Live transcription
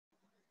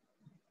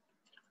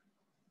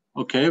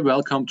Okay,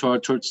 welcome to our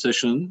third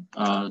session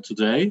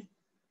today.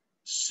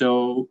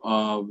 So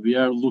we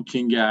are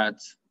looking at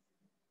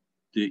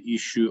the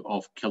issue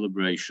of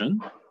calibration.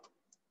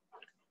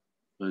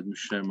 Let me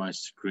share my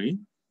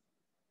screen.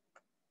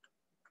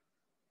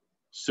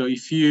 So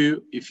if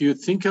you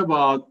think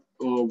about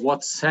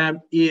what SAM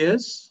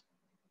is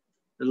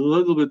a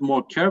little bit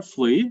more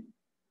carefully,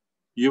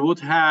 you would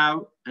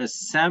have a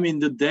SAM in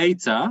the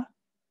data,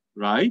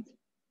 right?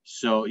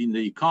 So in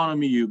the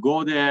economy, you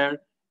go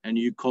there and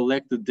you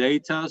collect the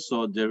data.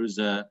 So there is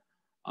a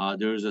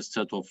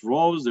set of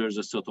rows, there's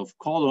a set of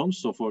columns.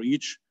 So for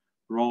each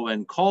row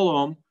and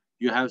column,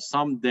 you have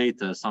some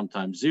data,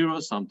 sometimes zero,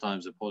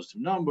 sometimes a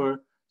positive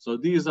number. So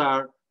these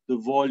are the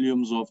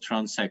volumes of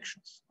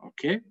transactions,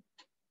 okay?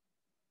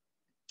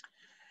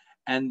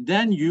 And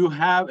then you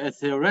have a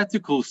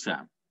theoretical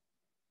SAM,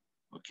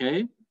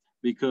 okay?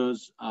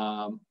 Because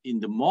in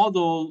the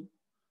model,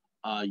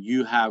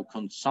 you have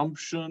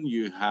consumption,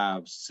 you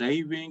have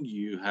saving,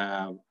 you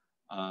have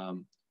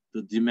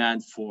the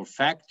demand for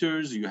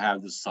factors, you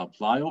have the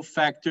supply of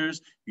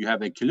factors, you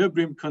have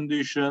equilibrium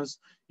conditions.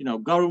 You know,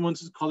 government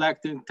is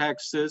collecting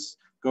taxes,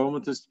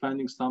 government is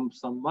spending some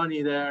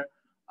money there.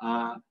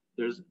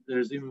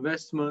 There's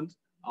investment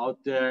out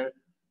there.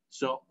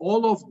 So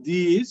all of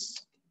these,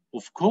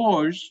 of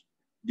course,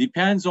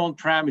 depends on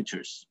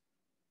parameters.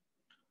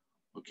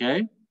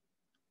 Okay,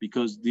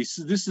 because this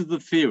is the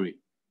theory,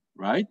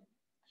 right?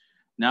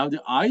 Now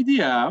the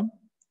idea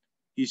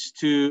is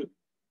to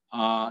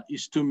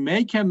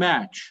make a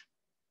match.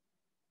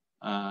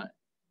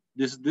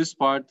 This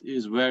part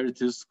is where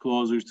it is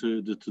closer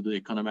to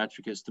the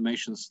econometric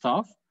estimation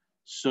stuff.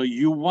 So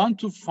you want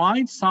to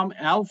find some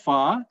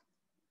alpha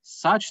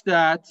such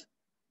that,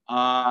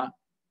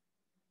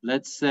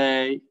 let's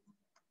say,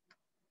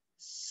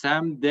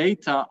 SAM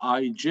data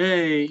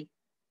ij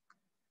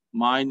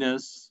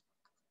minus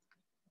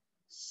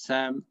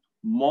SAM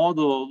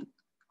model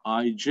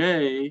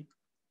ij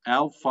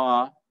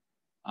alpha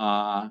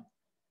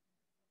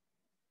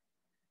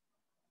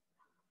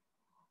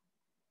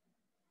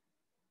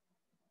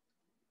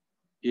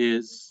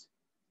is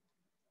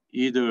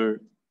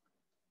either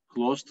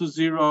close to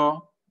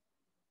zero,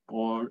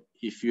 or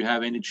if you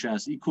have any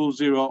chance equal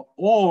zero,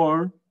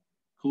 or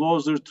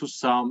closer to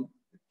some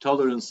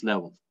tolerance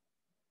level.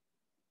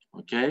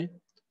 Okay,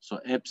 so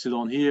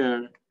epsilon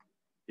here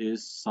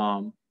is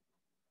some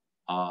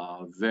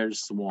very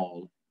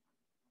small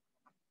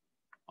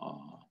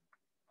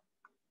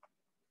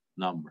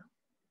number.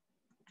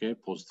 Okay,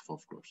 positive,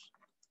 of course.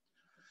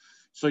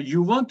 So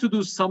you want to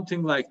do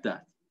something like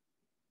that.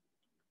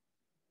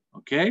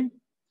 Okay,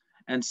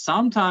 and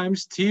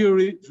sometimes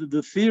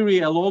the theory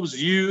allows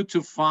you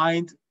to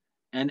find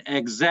an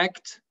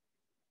exact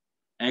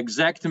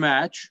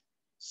match.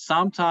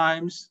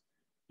 Sometimes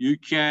you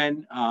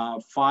can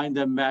find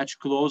a match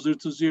closer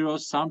to zero.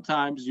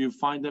 Sometimes you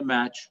find a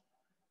match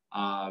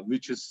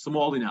which is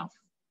small enough.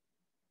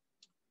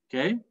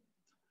 Okay,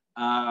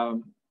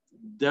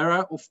 there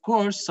are of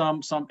course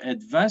some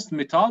advanced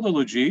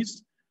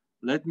methodologies.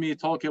 Let me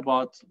talk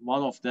about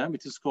one of them.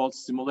 It is called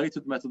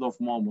simulated method of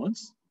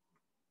moments.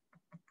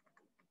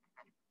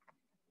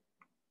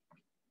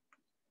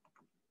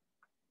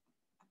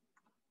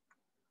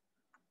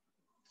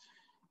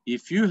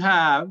 If you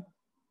have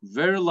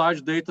very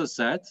large data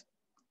set,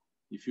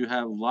 if you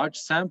have large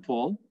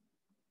sample,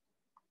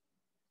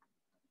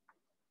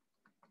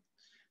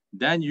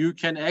 then you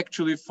can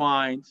actually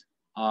find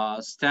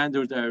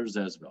standard errors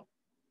as well.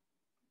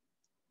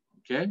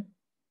 Okay,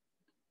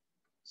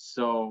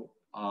 so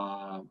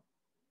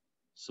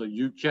so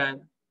you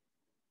can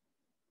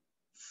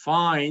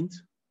find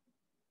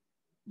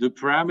the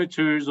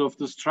parameters of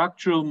the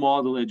structural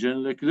model, a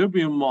general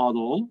equilibrium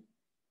model,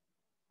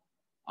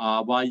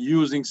 by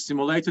using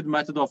simulated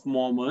method of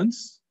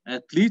moments,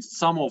 at least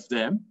some of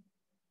them,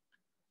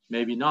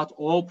 maybe not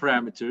all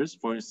parameters.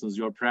 For instance,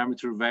 your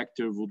parameter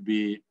vector would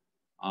be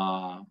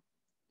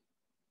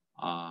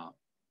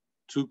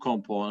two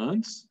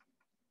components,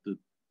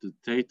 the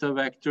theta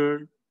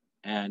vector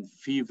and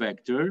phi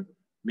vector.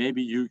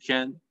 Maybe you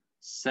can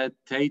set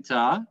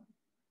theta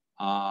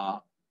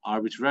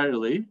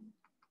arbitrarily.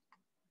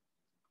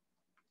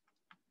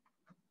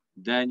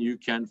 Then you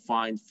can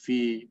find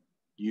phi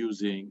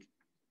using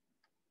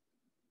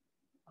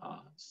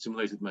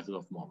simulated method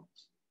of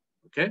moments.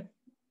 Okay?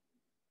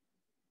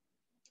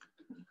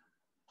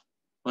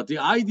 But the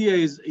idea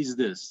is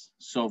this.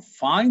 So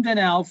find an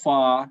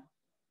alpha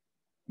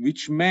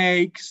which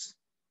makes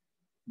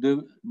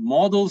the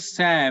model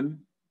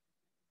SAM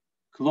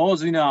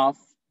close enough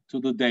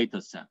to the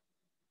data SAM.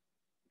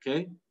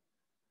 Okay?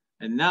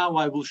 And now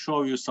I will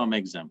show you some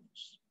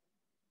examples.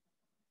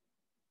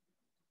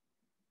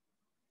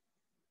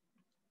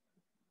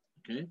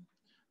 Okay?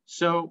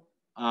 So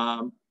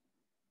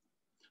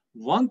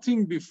one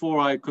thing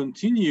before I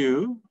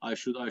continue, I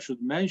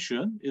should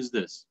mention is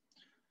this.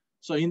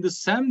 So in the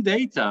SAM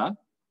data,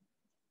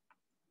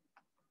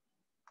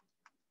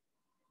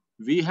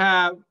 we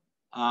have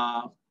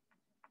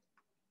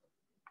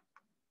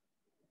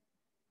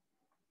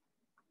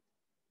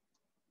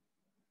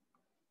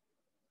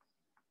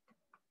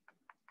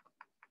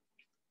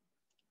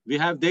we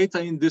have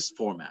data in this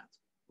format,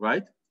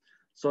 right?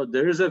 So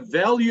there is a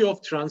value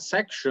of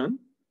transaction.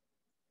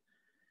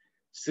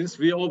 Since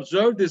we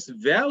observe this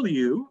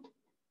value,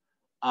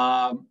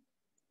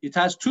 it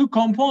has two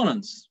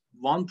components,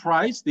 one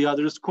price, the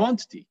other is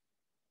quantity,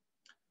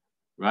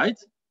 right?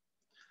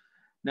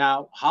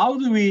 Now, how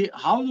do we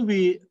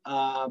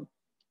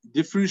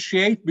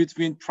differentiate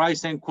between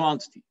price and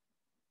quantity?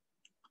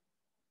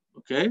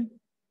 Okay,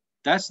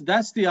 that's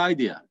the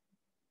idea.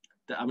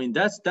 I mean,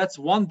 that's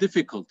one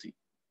difficulty.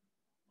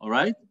 All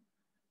right,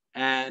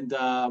 and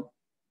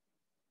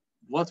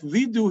what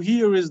we do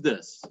here is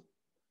this.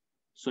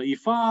 So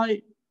if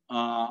I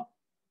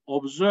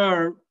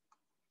observe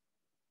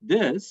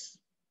this,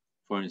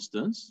 for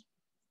instance,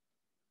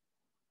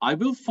 I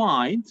will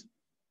find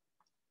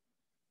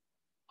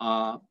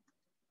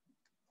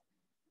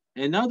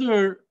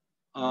another,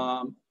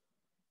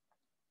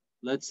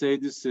 let's say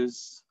this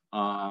is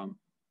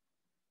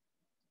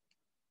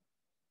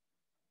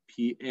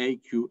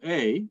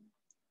PAQA,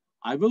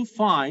 I will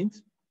find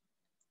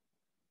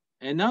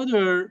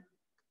another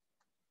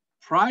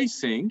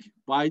pricing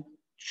by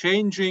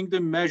changing the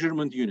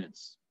measurement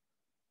units.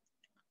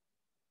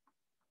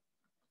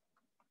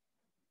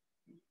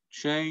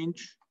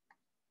 Change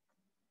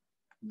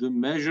the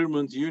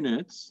measurement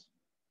units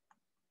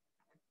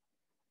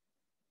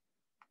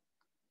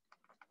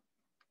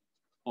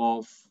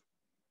of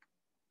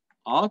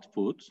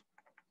output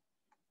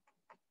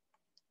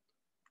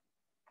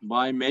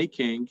by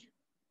making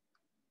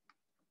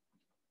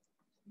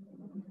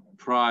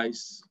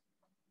price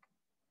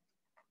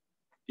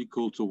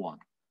equal to 1.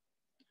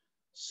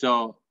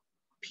 So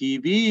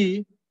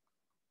PB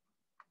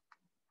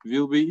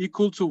will be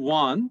equal to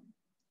 1,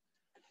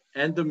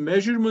 and the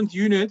measurement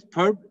unit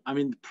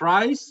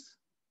price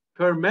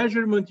per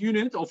measurement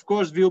unit, of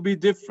course, will be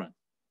different,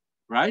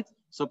 right?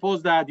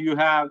 Suppose that you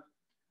have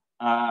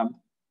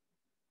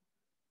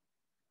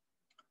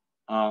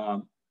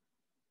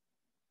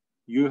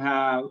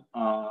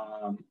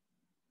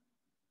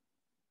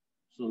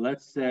so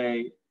let's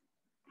say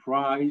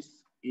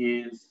price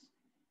is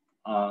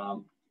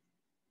 $10,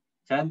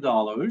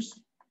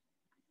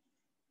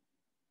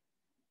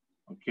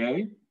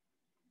 okay,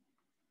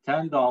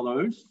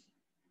 $10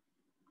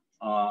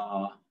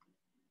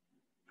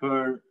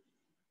 per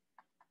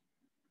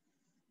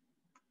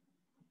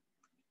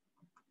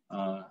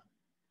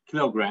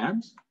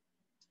kilograms,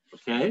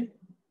 okay,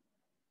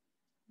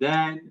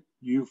 then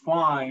you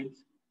find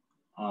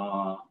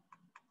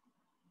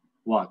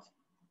what?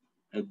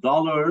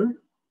 $1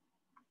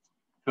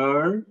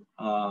 per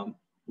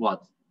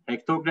what?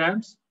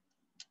 Hectograms,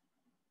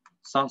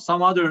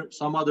 some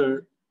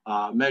other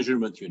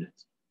measurement unit,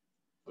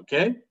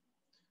 okay?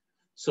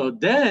 So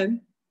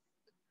then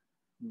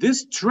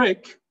this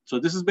trick, so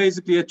this is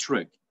basically a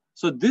trick.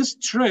 So this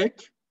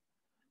trick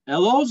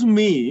allows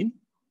me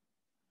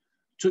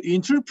to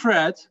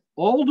interpret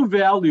all the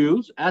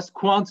values as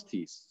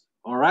quantities,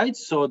 all right?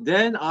 So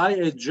then I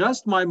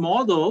adjust my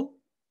model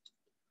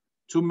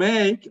to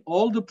make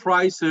all the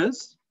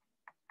prices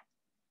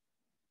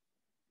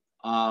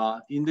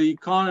in the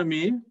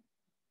economy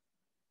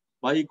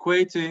by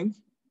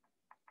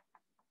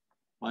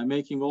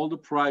making all the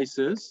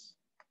prices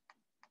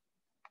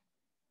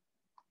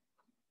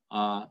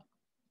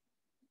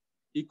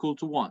equal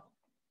to 1,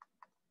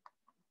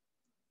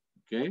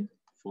 okay,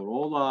 for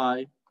all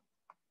I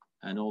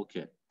and all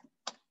k,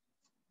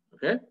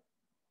 okay.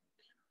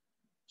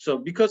 So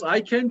because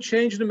I can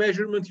change the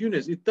measurement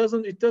units, it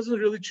doesn't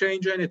really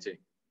change anything,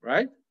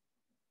 right?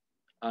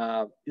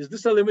 Is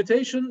this a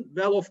limitation?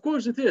 Well, of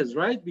course it is,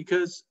 right?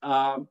 Because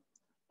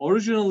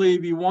originally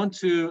we want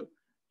to,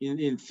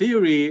 in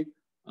theory,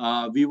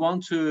 we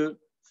want to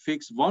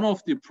fix one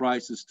of the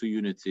prices to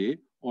unity,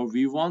 or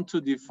we want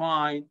to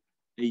define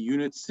a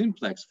unit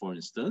simplex, for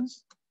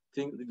instance.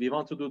 We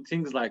want to do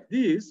things like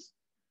this,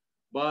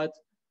 but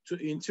to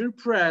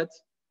interpret,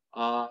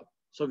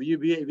 so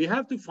we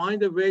have to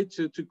find a way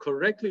to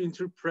correctly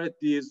interpret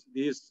these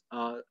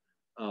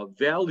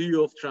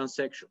value of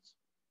transactions,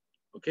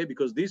 okay?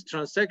 Because these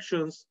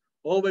transactions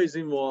always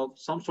involve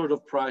some sort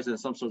of price and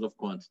some sort of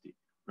quantity,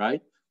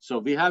 right? So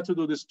we have to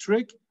do this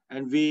trick,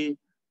 and we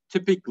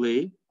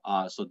typically,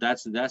 so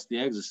that's the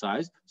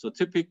exercise. So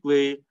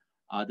typically,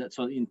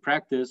 so in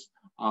practice,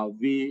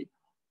 we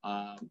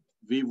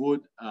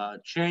would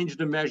change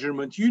the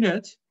measurement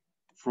unit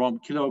from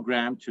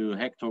kilogram to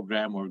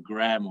hectogram or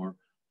gram, or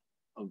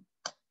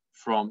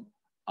from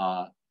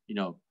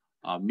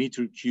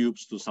meter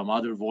cubes to some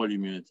other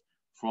volume unit,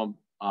 from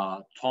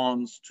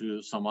tons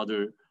to some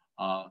other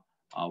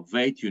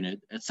weight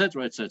unit,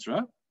 etc.,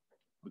 etc.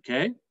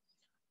 Okay,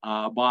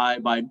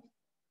 by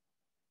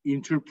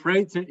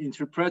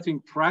interpreting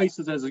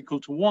prices as equal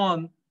to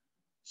 1,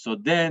 so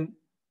then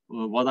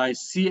what I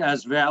see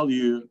as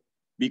value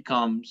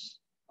becomes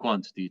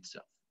quantity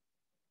itself.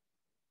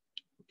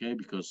 Okay,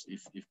 because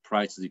if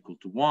price is equal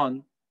to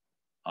 1,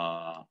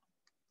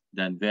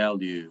 then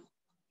value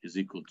is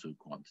equal to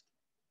quantity.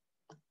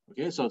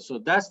 Okay, so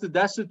that's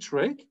the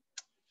trick.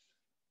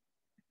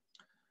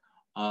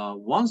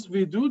 Once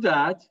we do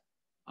that,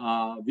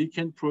 we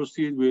can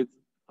proceed with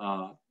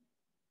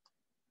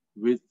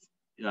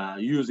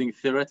using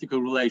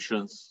theoretical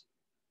relations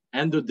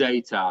and the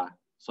data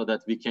so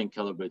that we can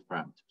calibrate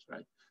parameters,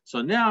 right?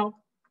 So now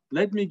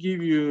let me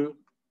give you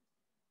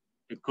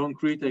a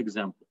concrete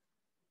example,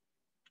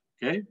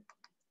 okay?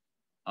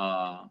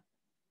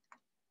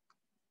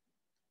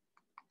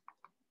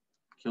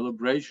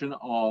 Calibration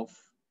of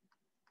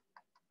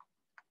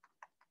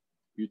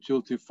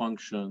utility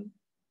function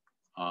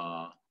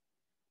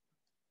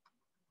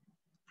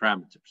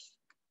parameters,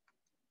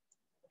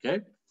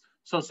 okay?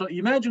 So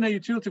imagine a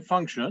utility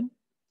function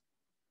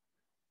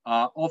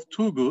of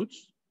two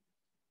goods,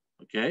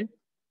 okay?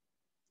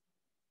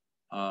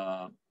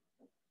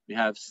 We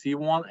have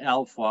C1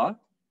 alpha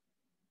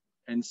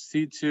and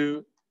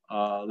C2,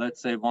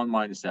 let's say 1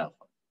 minus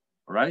alpha,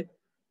 all right?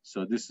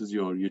 So this is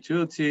your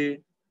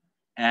utility,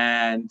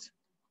 and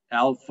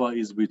alpha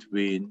is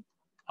between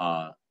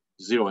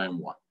 0 and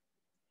 1,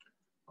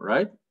 all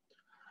right?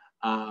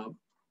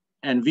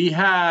 And we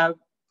have,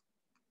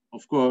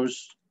 of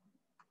course,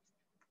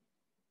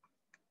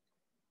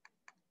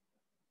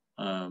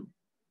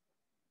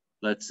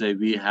 let's say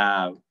we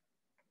have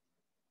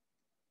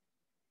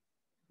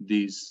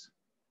these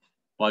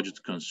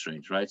budget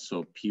constraints, right?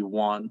 So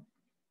P1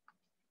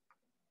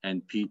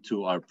 and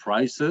P2 are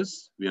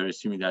prices. We are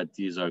assuming that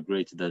these are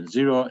greater than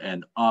 0,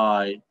 and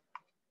I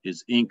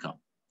is income.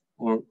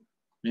 Or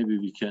maybe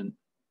we can,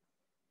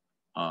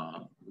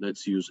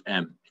 let's use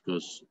M,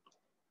 because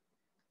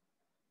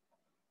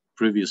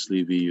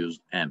previously we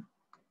used M,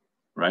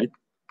 right?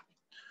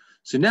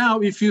 So now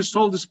if you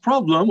solve this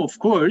problem, of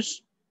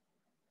course,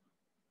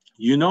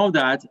 you know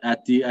that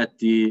at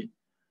the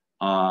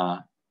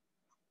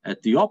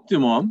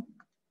optimum,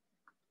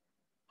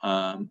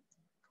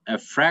 a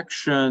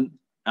fraction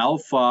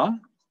alpha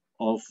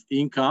of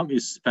income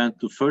is spent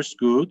to first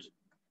good,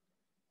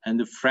 and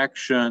the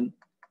fraction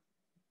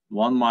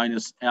 1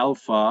 minus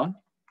alpha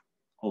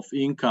of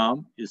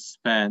income is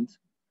spent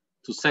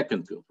to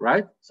second good,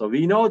 right? So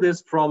we know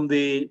this from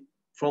the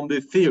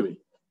theory.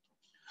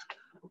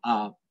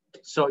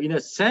 So in a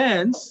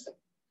sense,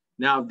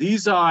 now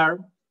these are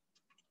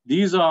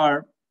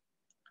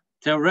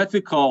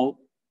theoretical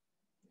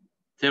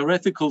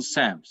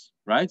SAMs,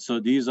 right? So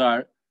these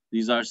are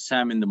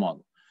SAM in the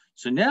model.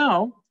 So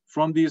now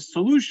from these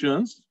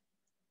solutions,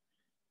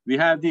 we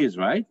have these,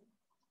 right?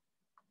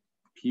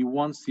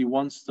 P1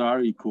 C1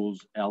 star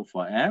equals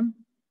alpha M.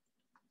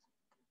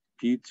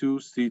 P2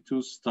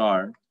 C2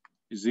 star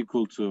is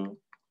equal to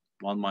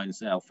 1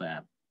 minus alpha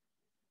M.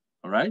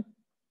 All right.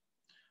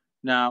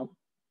 Now,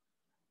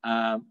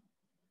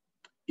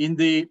 in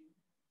the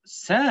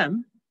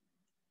SAM,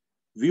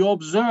 we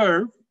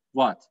observe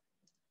what?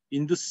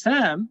 In the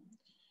SAM,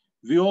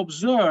 we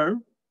observe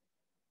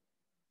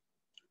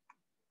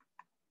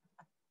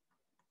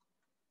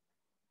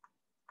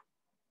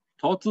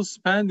total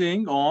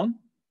spending on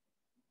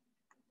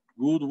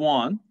good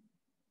 1,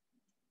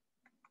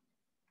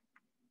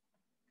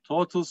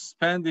 total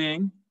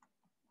spending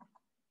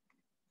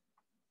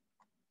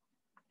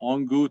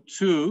on good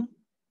 2,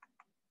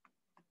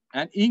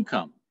 and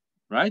income,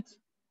 right?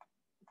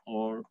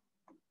 Or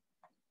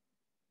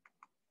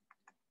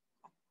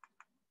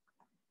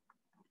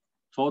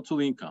total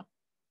income.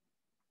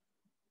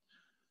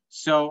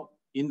 So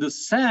in the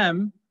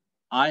SAM,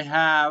 I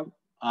have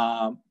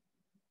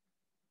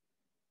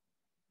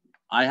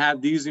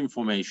these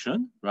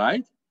information,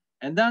 right?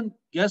 And then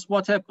guess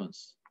what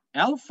happens?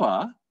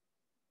 Alpha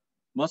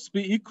must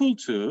be equal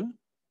to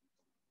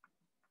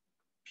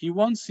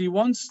P1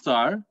 C1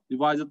 star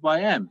divided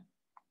by M.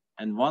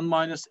 And 1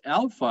 minus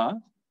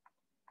alpha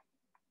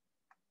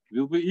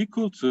will be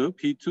equal to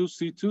P2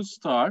 C2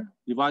 star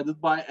divided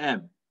by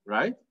M,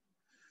 right?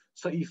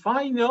 So if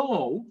I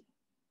know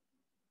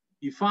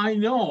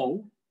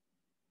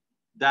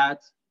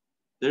that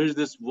there is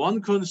this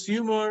one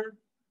consumer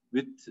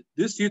with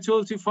this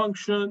utility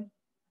function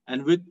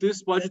and with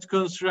this budget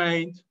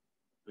constraint,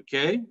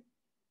 okay?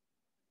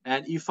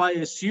 And if I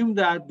assume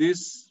that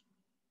this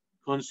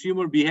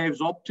consumer behaves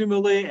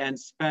optimally and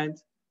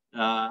spent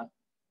her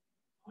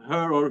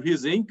or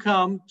his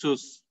income to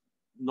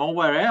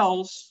nowhere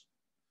else,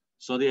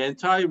 so the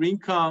entire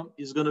income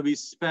is going to be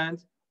spent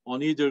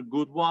on either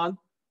good 1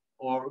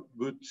 or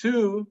good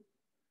 2,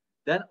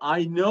 then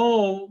I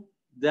know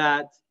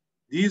that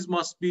these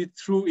must be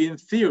true in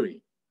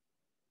theory,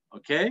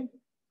 okay?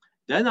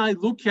 Then I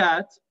look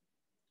at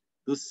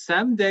the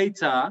SAM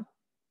data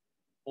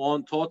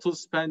on total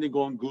spending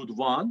on good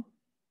 1,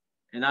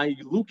 and I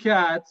look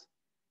at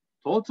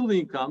total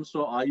income.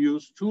 So I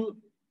use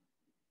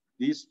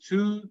these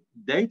two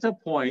data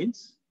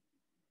points,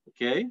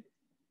 okay?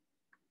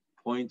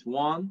 Point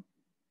 1,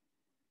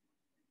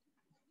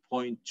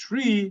 point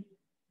 3,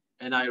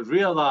 and I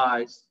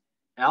realize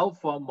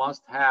alpha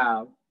must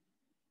have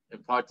a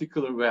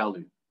particular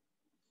value,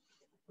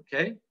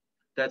 okay?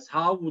 That's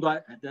how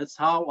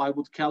I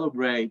would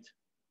calibrate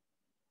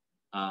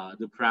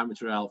the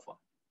parameter alpha,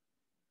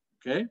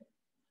 okay?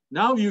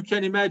 Now you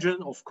can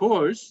imagine, of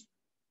course,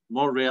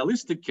 more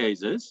realistic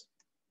cases.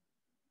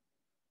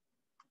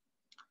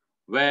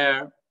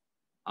 where,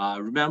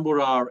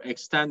 remember our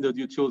extended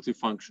utility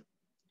function,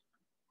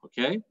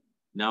 okay?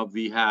 Now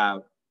we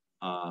have,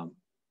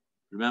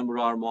 remember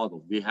our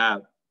model, we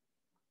have,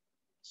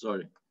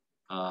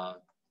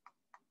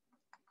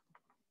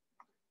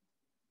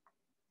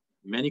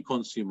 many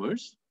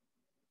consumers,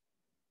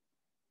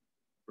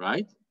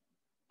 right?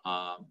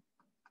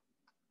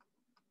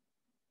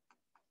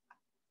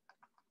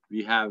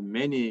 We have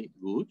many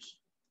goods,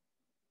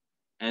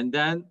 and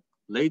then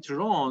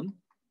later on,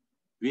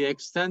 we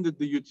extended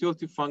the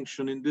utility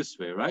function in this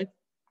way, right?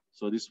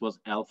 So this was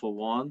alpha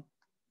 1,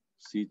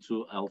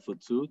 C2 alpha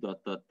 2,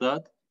 dot, dot,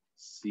 dot,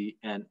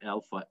 Cn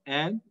alpha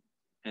n,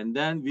 and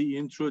then we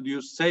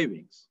introduce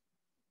savings.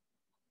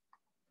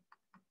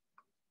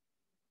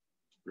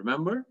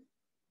 Remember?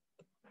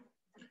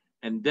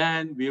 And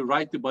then we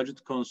write the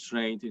budget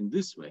constraint in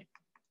this way.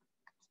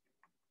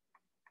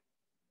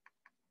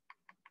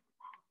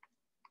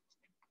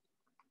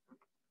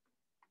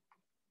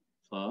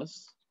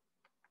 Plus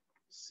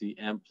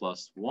Cm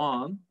plus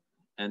 1,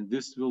 and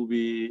this will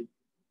be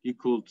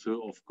equal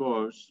to, of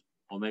course,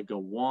 omega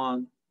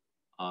 1.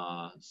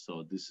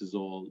 So this is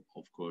all,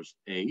 of course,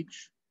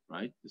 H,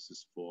 right? This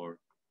is for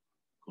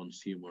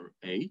consumer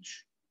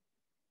H.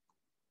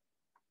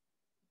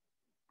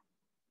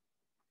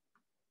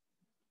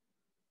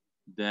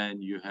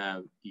 Then you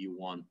have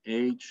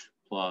E1H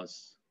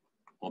plus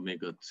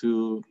omega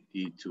 2,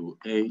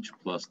 E2H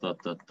plus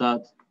dot, dot,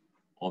 dot,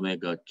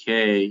 omega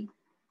K,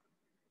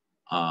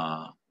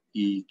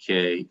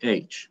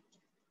 EKH.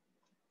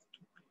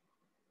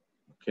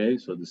 Okay,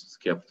 so this is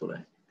capital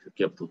A,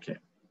 capital K,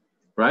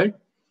 right?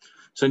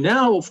 So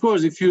now, of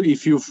course, if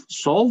you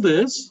solve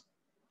this,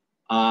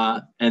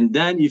 and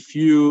then if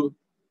you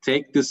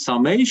take the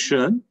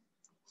summation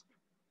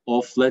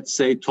of, let's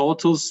say,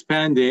 total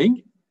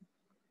spending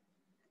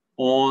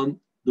on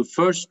the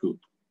first good,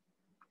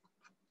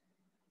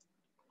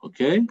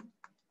 okay?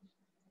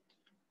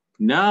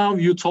 Now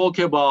you talk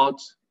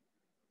about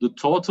the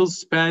total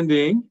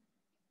spending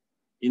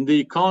in the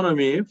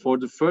economy for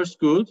the first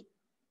good,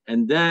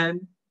 and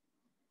then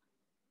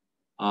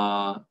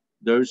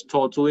there's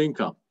total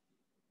income.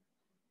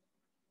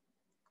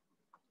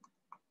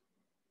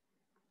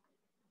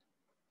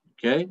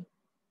 Okay,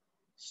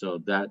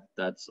 so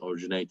that's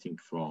originating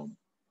from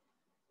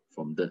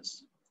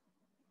this.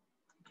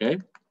 Okay,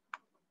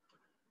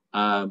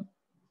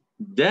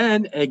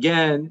 then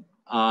again,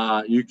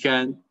 you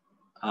can,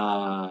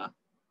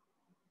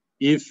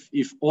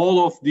 if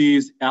all of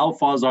these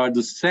alphas are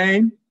the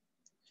same,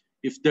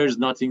 if there's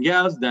nothing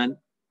else, then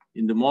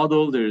in the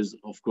model there is,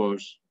 of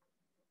course,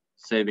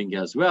 saving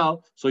as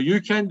well. So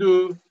you can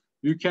do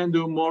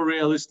more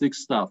realistic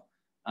stuff.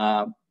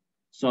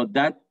 So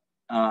that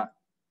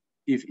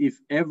if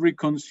every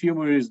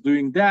consumer is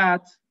doing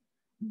that,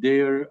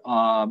 they're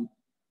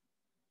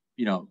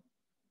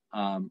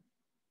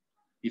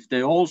if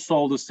they all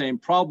solve the same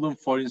problem,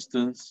 for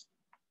instance,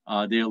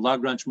 their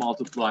Lagrange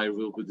multiplier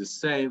will be the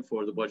same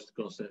for the budget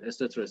constraint,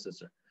 etc.,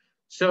 etc.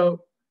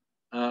 So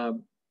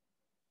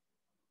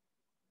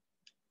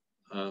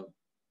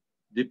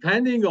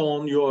depending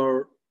on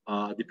your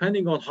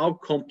depending on how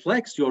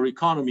complex your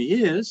economy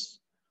is,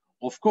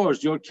 of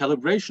course, your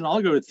calibration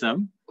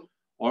algorithm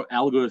or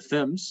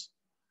algorithms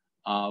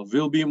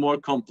will be more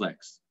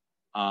complex.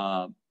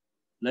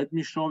 Let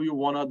me show you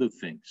one other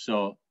thing.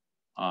 So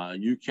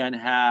you can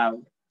have,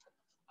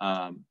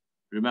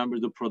 remember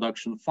the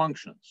production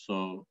function.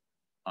 So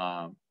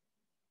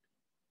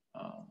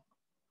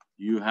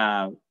you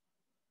have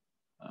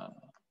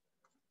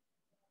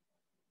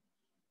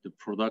the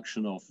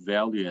production of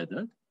value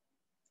added,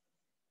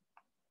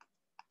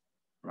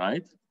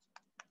 right,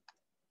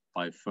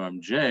 by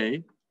firm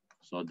J.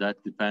 So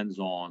that depends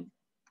on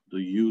the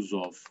use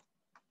of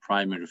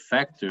primary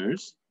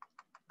factors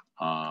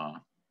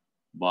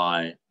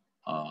by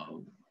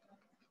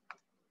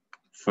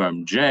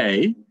firm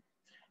J.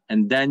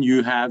 And then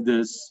you have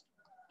this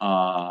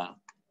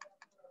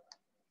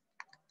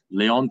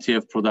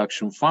Leontief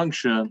production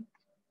function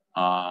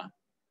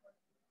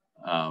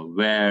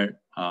where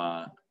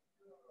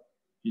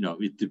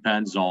it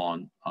depends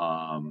on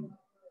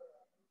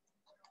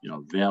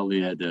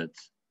value added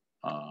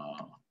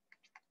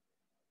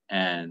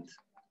and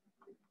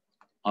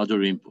other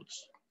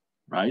inputs,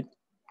 right?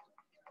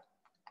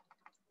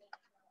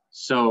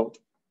 So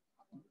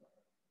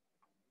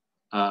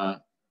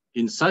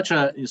in such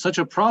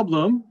a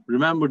problem,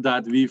 remember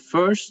that we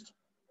first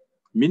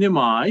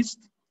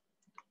minimized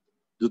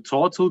the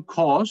total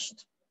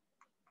cost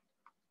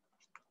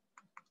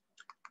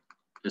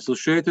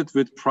associated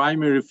with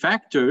primary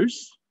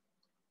factors,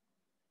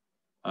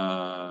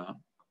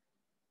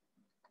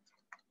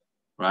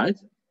 right,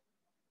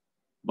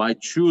 by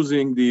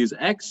choosing these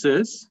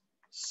x's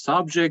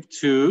subject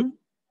to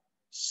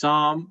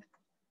some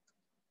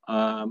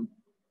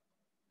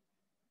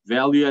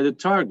value-added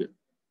target.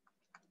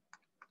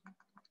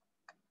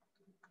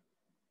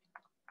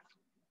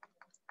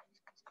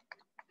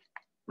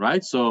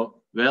 Right,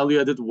 so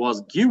value-added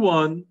was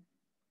given,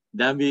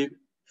 then we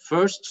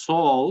first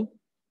solve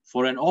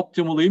for an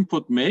optimal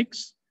input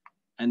mix,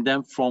 And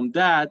then from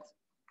that,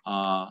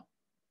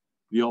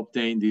 we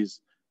obtain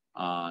these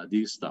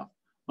stuff.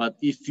 But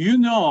if you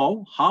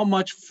know how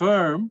much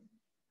firm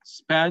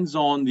spends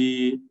on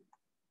the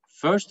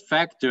first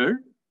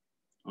factor,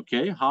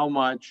 okay, how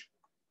much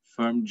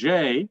firm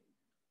J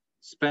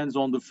spends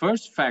on the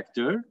first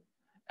factor,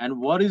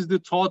 and what is the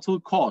total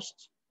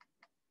cost,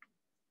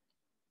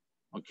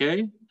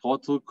 okay,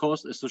 total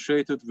cost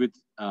associated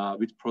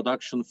with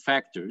production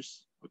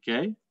factors,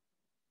 okay,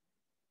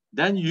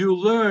 then you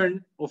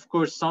learn, of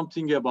course,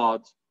 something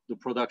about the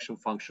production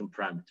function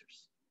parameters,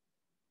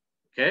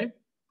 okay.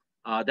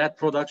 That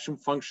production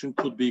function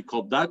could be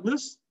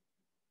Cobb-Douglas,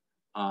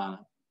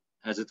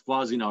 as it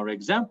was in our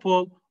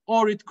example,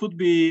 or it could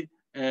be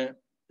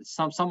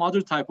some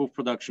other type of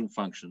production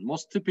function.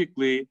 Most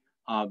typically,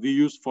 we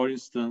use, for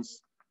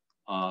instance,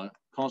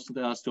 constant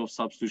elasticity of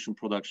substitution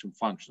production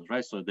functions,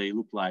 right? So they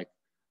look like,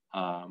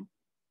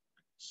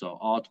 so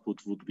output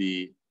would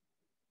be,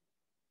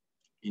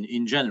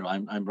 in general,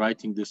 I'm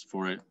writing this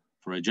for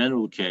a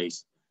general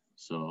case.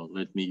 So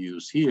let me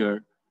use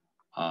here.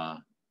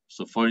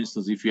 So for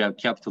instance, if you have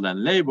capital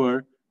and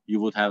labor, you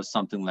would have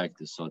something like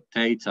this. So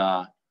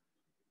theta,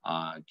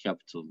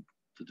 capital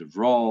to the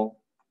rho,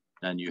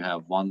 then you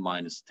have 1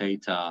 minus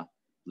theta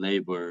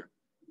labor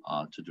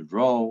to the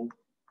rho,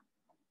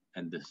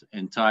 and this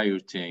entire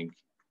thing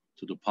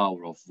to the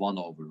power of 1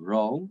 over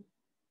rho,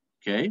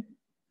 okay?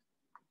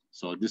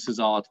 So this is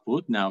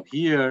output. Now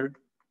here,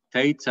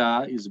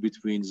 theta is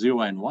between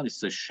 0 and 1.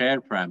 It's a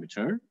share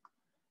parameter.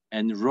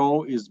 And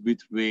rho is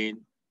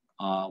between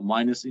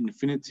minus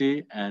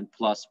infinity and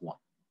plus 1,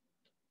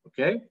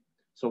 okay?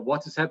 So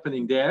what is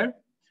happening there?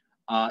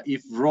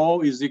 If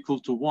rho is equal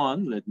to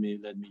 1, let me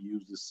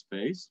use this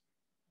space.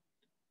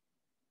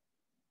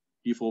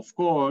 If, of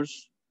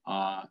course,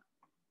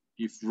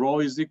 if rho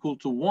is equal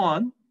to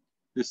 1,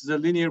 this is a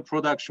linear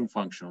production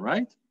function,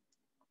 right?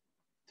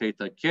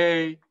 Theta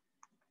k,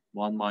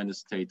 1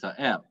 minus theta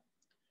m.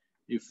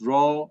 If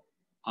rho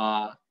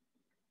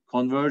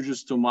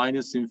converges to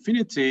minus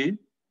infinity,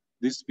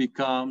 this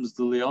becomes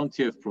the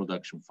Leontief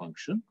production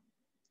function,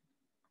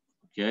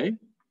 okay?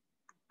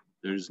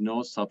 There is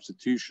no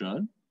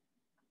substitution.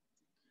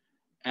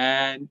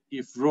 And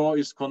if rho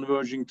is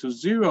converging to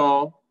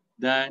 0,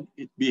 then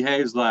it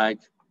behaves like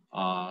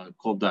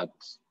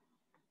Cobb-Douglas,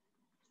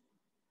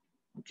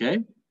 okay?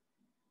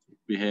 It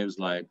behaves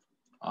like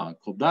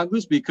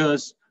Cobb-Douglas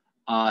because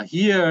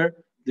here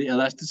the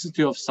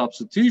elasticity of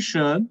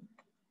substitution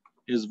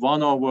is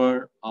 1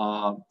 over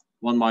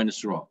 1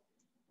 minus rho,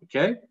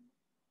 okay?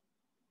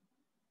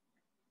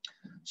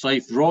 So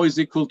if rho is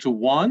equal to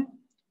 1,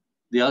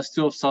 the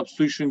elasticity of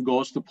substitution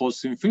goes to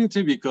positive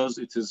infinity because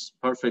it is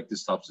perfectly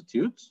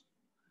substitute.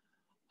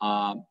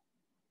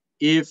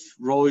 If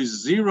rho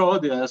is 0,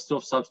 the elasticity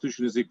of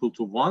substitution is equal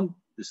to 1.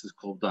 This is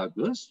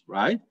Cobb-Douglas,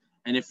 right?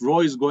 And if rho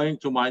is going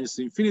to minus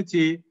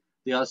infinity,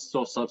 the elasticity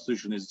of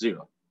substitution is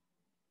 0,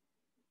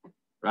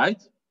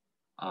 right?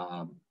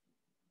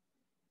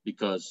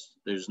 Because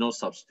there's no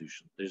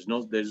substitution. There's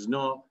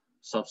no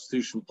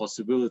substitution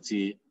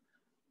possibility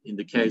in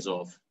the case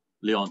of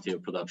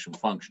Leontief production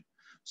function.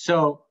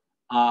 So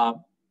I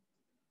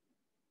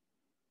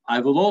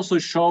will also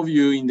show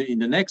you in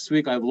the next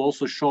week, I will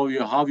also show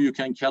you how you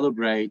can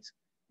calibrate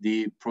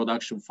the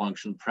production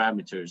function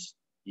parameters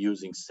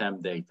using SEM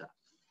data,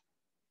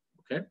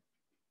 okay?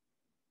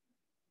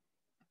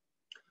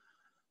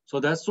 So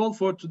that's all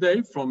for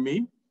today from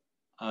me.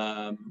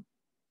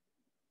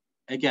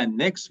 Again,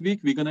 next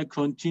week, we're gonna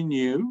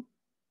continue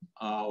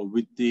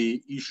with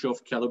the issue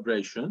of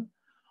calibration.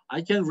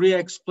 I can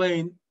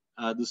re-explain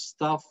the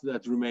stuff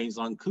that remains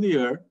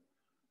unclear,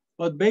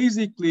 but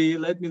basically,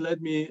 let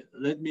me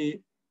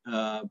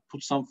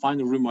put some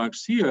final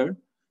remarks here.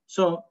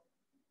 So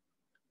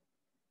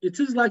it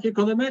is like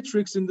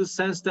econometrics in the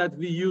sense that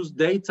we use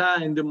data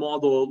in the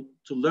model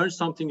to learn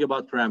something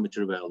about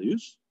parameter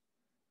values.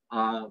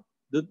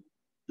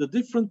 The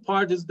different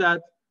part is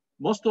that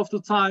most of the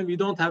time we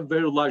don't have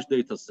very large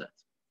data set.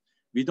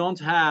 We don't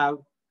have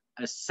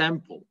a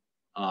sample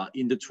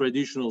in the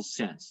traditional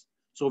sense.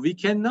 So we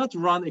cannot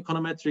run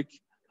econometric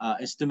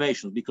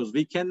estimation because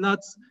we cannot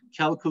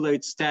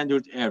calculate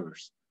standard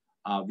errors.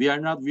 We are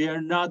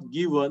not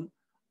given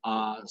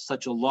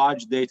such a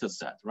large data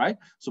set, right?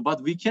 So,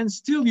 but we can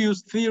still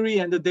use theory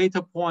and the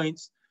data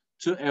points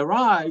to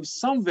arrive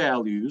some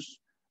values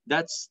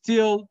that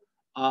still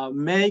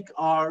make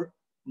our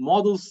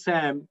model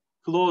SEM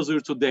closer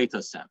to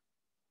data SEM,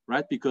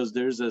 right? Because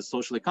there's a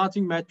social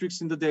accounting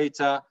matrix in the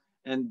data,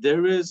 and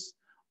there is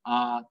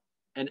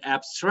an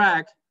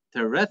abstract,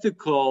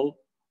 theoretical,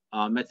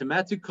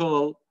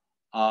 mathematical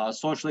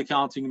social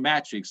accounting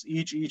matrix.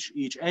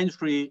 Each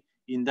entry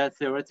in that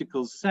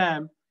theoretical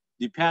SEM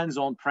depends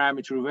on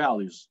parameter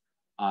values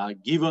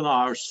given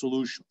our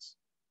solutions,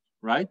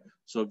 right?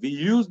 So we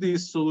use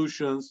these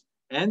solutions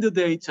and the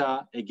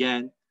data,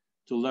 again,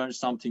 to learn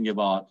something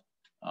about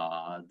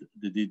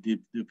the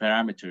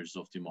parameters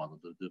of the model,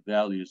 the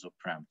values of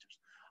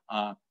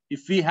parameters.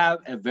 If we have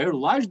a very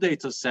large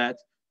data set,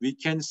 we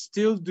can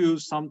still do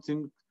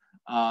something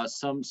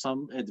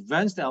some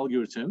advanced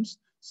algorithms,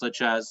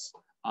 such as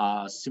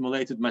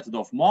simulated method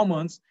of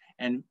moments.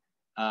 And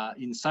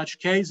in such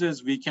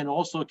cases, we can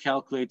also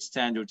calculate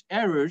standard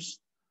errors.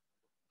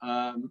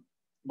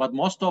 But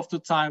most of the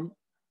time,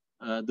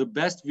 the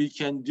best we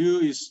can do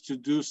is to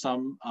do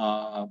some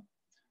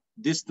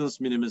distance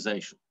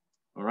minimization,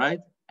 all right?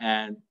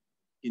 And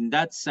in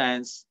that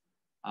sense,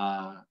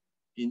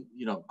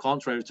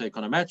 contrary to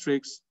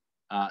econometrics,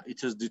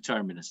 it is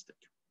deterministic.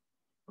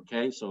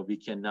 Okay, so we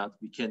cannot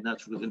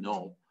really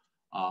know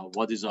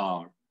what is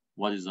our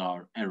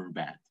error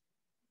band.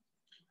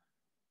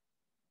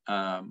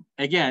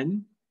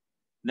 Again,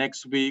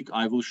 next week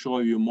I will show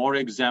you more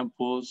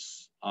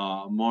examples,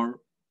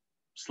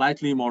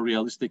 slightly more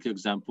realistic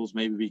examples.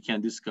 Maybe we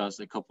can discuss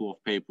a couple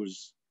of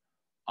papers.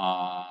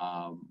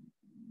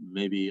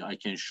 Maybe I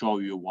can show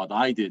you what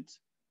I did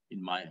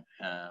in my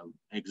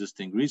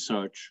existing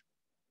research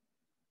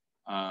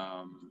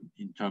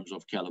in terms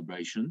of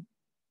calibration.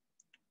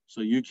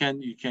 So you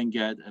can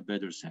get a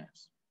better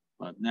sense.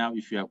 But now,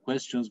 if you have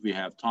questions, we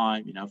have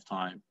enough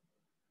time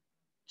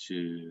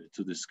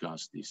to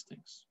discuss these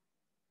things.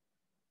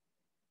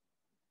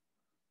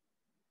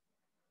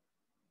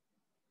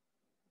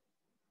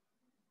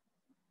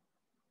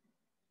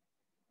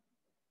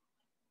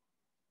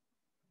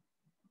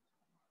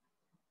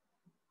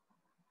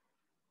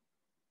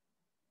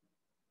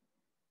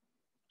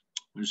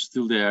 We're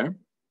still there,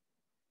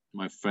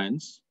 my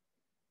friends.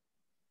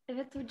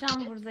 Evet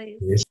hocam,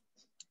 buradayız. Yes.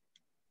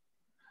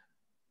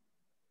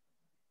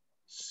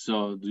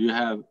 So, do you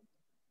have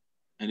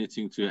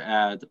anything to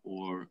add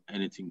or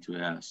anything to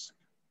ask?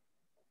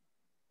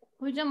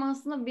 Hocam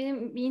aslında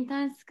benim bir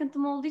internet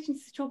sıkıntım olduğu için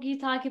sizi çok iyi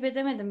takip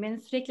edemedim. Beni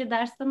sürekli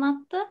dersten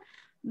attı.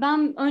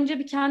 Ben önce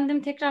bir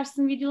kendim tekrar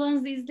sizin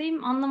videolarınızı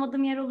izleyeyim.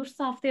 Anlamadığım yer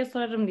olursa haftaya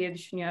sorarım diye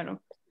düşünüyorum.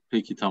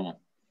 Peki, tamam.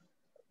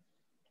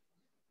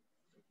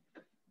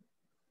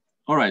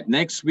 All right,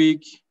 next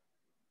week,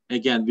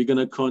 again, we're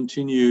going to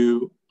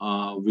continue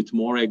with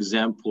more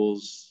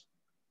examples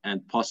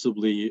and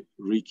possibly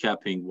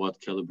recapping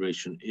what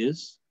calibration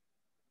is.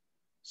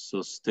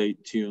 So stay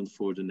tuned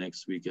for the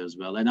next week as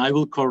well. And I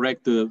will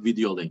correct the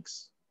video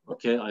links.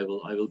 Okay, I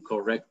will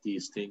correct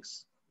these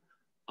things.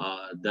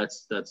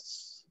 That's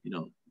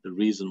the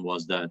reason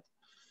was that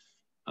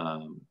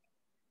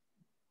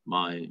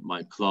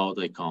my cloud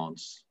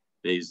accounts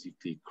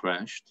basically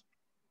crashed.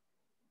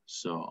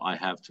 So I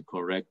have to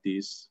correct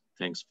these.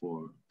 Thanks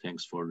for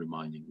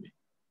reminding me.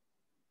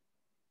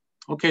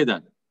 Okay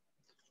then,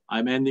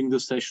 I'm ending the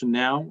session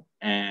now,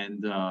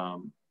 and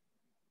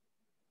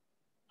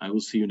I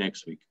will see you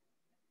next week.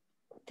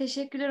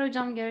 Teşekkürler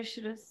hocam,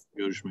 görüşürüz.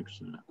 Görüşmek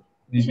üzere.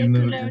 İyi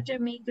günler Teşekkürler hocam.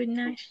 hocam, iyi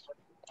günler.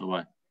 Bye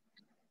bye.